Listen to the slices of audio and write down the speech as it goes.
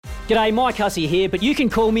G'day, Mike Hussey here, but you can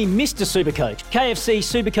call me Mr. Supercoach. KFC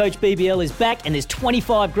Supercoach BBL is back and there's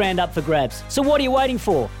 25 grand up for grabs. So what are you waiting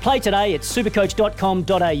for? Play today at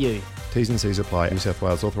supercoach.com.au. T's and C's apply. New South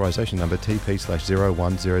Wales authorisation number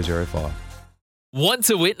TP/01005. Want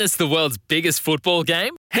to witness the world's biggest football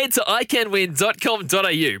game? Head to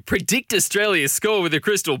iCanWin.com.au, predict Australia's score with a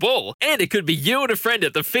crystal ball, and it could be you and a friend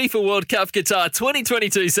at the FIFA World Cup Qatar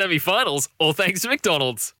 2022 semi-finals, all thanks to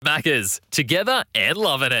McDonald's. Maccas, together and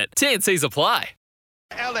loving it. T&Cs apply.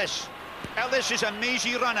 Ellis is a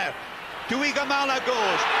mazy runner. Tuigamala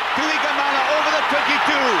goes. Tuigamala over the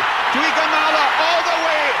 22. Tuigamala all the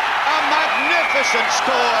way. A magnificent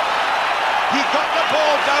score. He got the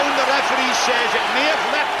ball down, the referee says it may have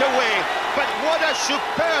leapt away, but what a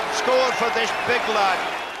superb score for this big lad.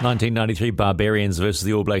 1993 Barbarians versus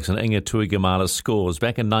the All Blacks and Inga Tuigamala scores.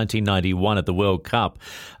 Back in 1991 at the World Cup,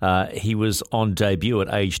 he was on debut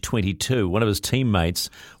at age 22. One of his teammates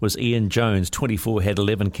was Ian Jones, 24, had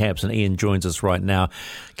 11 caps, and Ian joins us right now.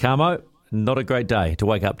 Carmo, not a great day to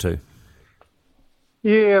wake up to.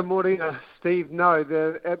 Yeah, morning, Steve. No,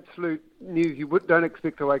 the absolute news you don't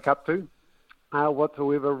expect to wake up to.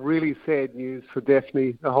 Whatsoever. Really sad news for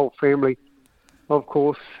Daphne, the whole family, of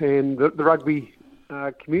course, and the rugby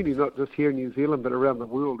community, not just here in New Zealand, but around the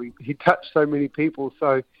world. He touched so many people.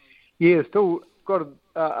 So, yeah, still got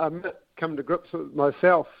a minute come to grips with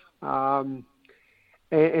myself, and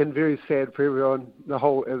very sad for everyone, the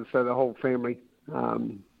whole family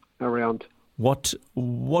around. What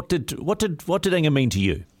did Inga mean to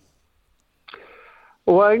you?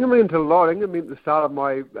 Well, Inga meant a lot. Inga meant the start of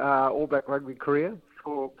my All Black rugby career,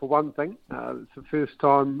 for one thing. It's the first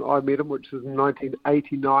time I met him, which was in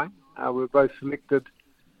 1989. We were both selected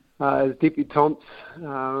as debutantes.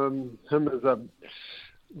 Him as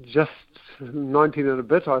just 19 and a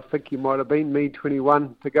bit, I think he might have been, me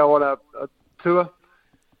 21, to go on a tour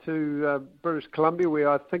to British Columbia, where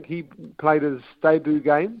I think he played his debut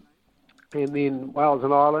game, and then Wales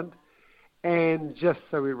and Ireland. And just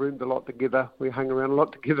so we roomed a lot together, we hung around a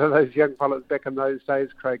lot together, those young fellas back in those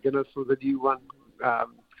days. Craig Guinness was a new one,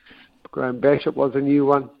 Graham Bashop was a new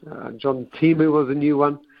one, John Timu was a new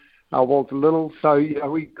one, Walter Little. So, yeah,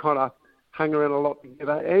 we kind of hung around a lot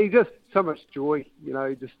together. And he just, so much joy, he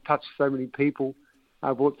just touched so many people,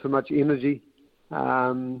 brought so much energy.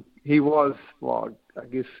 He was, well, I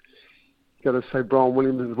guess got to say Brian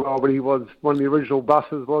Williams as well, but he was one of the original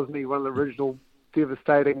buses, wasn't he? One of the original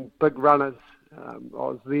devastating big runners. I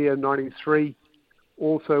was there in 93.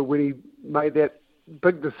 Also, when he made that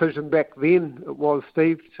big decision back then, it was,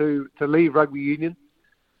 Steve, to leave rugby union,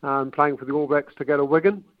 playing for the All Blacks to go to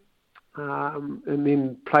Wigan, and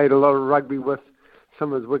then played a lot of rugby with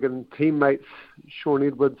some of his Wigan teammates, Sean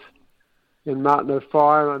Edwards and Martin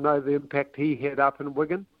O'Fire, and I know the impact he had up in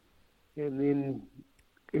Wigan. And then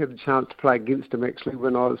had a chance to play against him, actually,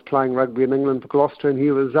 when I was playing rugby in England for Gloucester, and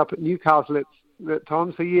he was up at Newcastle at that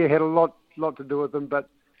time. So, yeah, had a lot to do with him. But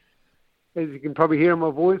as you can probably hear in my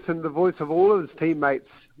voice and the voice of all of his teammates,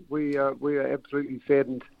 we are absolutely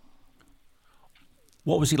saddened.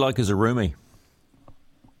 What was he like as a roomie?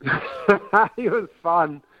 He was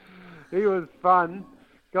fun.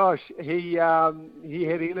 Gosh, he had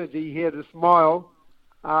energy. He had a smile.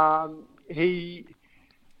 He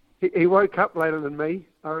woke up later than me.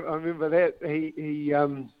 I remember that. He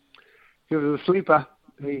was a sleeper.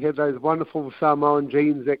 He had those wonderful Samoan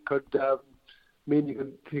genes that could mean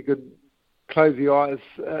you could close your eyes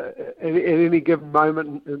at any given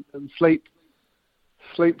moment and sleep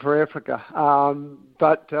for Africa.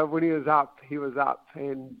 But when he was up,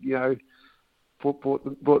 and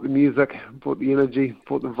brought the music, brought the energy,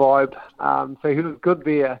 brought the vibe. So he was good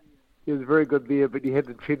there. He was very good there, but you had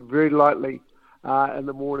to tread very lightly in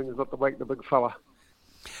the mornings, not to wake the big fella.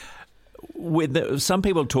 Some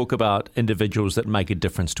people talk about individuals that make a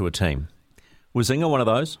difference to a team. Was Inga one of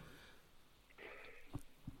those?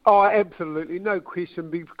 Oh, absolutely, no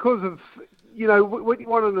question. Because of, what you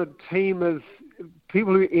want in a team is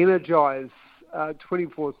people who energise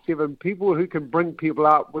 24/7, people who can bring people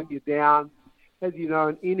up when you're down. As you know,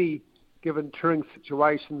 in any given touring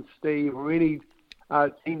situation, Steve, or any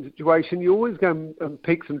team situation, you always go in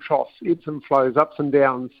peaks and troughs, ebbs and flows, ups and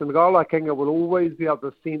downs. And a guy like Inga will always be able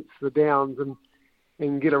to sense the downs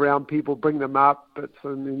and get around people, bring them up. It's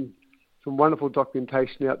some wonderful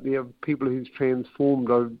documentation out there of people who's transformed.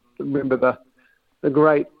 I remember the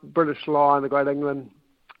great British Lion, the great England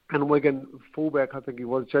and Wigan fullback, I think he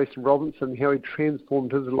was, Jason Robinson, how he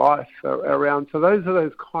transformed his life around. So those are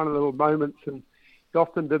those kind of little moments, and he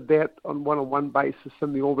often did that on one-on-one basis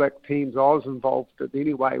in the All Black teams I was involved in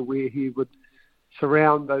anyway, where he would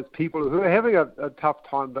surround those people who are having a tough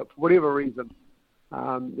time, but for whatever reason,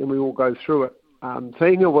 and we all go through it. So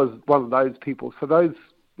Inga was one of those people. So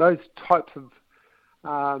those types of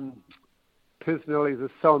personalities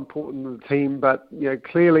are so important in the team. But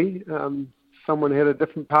clearly, someone had a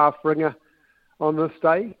different path for Inga on this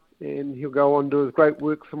day, and he'll go on to do his great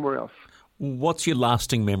work somewhere else. What's your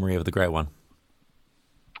lasting memory of the great one?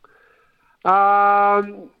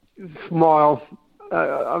 Smile.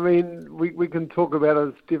 I mean, we can talk about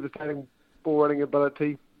his devastating ball running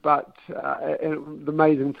ability, but and the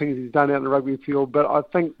amazing things he's done out in the rugby field. But I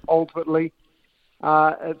think ultimately,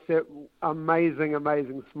 it's that amazing,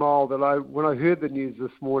 amazing smile that when I heard the news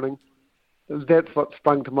this morning, that's what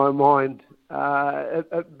sprung to my mind.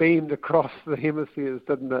 It beamed across the hemispheres,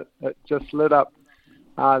 didn't it? It just lit up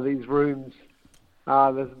these rooms.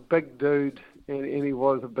 This big dude, and he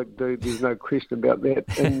was a big dude, there's no question about that,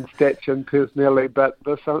 in stature and personality, but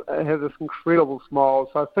it has this incredible smile.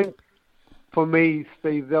 So I think, for me,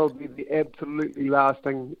 Steve, that'll be the absolutely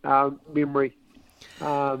lasting memory.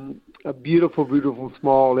 A beautiful, beautiful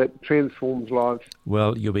smile that transforms lives.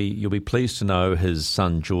 Well, you'll be pleased to know his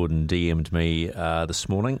son Jordan DM'd me this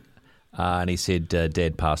morning, and he said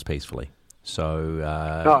Dad passed peacefully.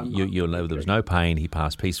 So you'll know there was no pain. He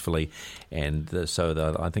passed peacefully, and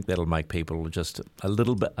I think that'll make people just a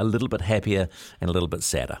little bit happier and a little bit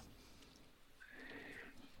sadder.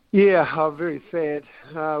 Yeah, very sad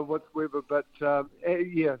whatsoever, but so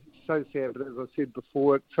sad. But as I said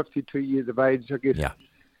before, at 52 years of age, I guess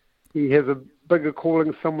he has a bigger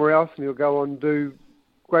calling somewhere else, and he'll go on and do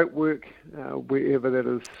great work wherever that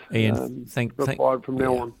is Ian, required from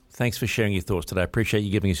now on. Thanks for sharing your thoughts today. I appreciate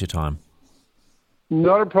you giving us your time.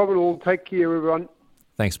 Not a problem at all. Take care, everyone.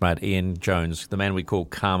 Thanks, mate. Ian Jones, the man we call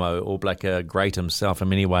Kamo, All Black, great himself in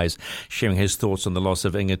many ways, sharing his thoughts on the loss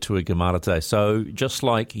of Inga Tuigamata. So just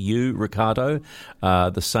like you, Ricardo,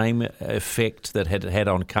 the same effect that had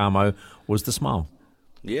on Kamo was the smile.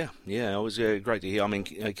 Yeah, it was great to hear. I mean,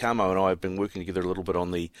 Kamo and I have been working together a little bit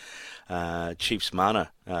on the Chiefs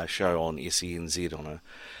Mana show on SENZ on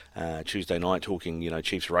a Tuesday night, talking,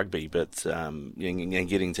 Chiefs rugby, but and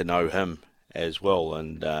getting to know him as well.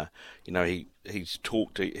 And he's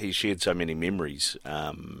shared so many memories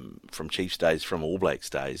from Chiefs days, from All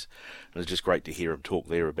Blacks days. And it's just great to hear him talk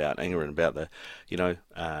there about Inga and about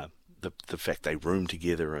the fact they roomed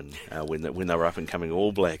together, and when they were up and coming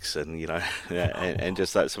All Blacks, and and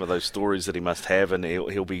just some of those stories that he must have, and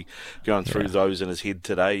he'll be going through those in his head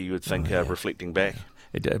today, you would think, reflecting back.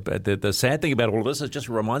 The sad thing about all of this is it just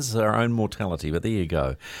reminds us of our own mortality, but there you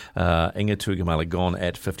go. Inga Tuigamala gone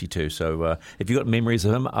at 52. So if you've got memories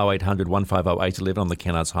of him, 0800 150 811 on the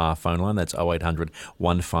Kennards Half phone line. That's 0800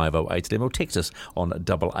 150 811. Or text us on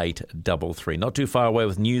 8833. Not too far away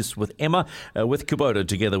with news with Emma. With Kubota,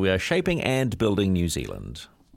 together we are shaping and building New Zealand.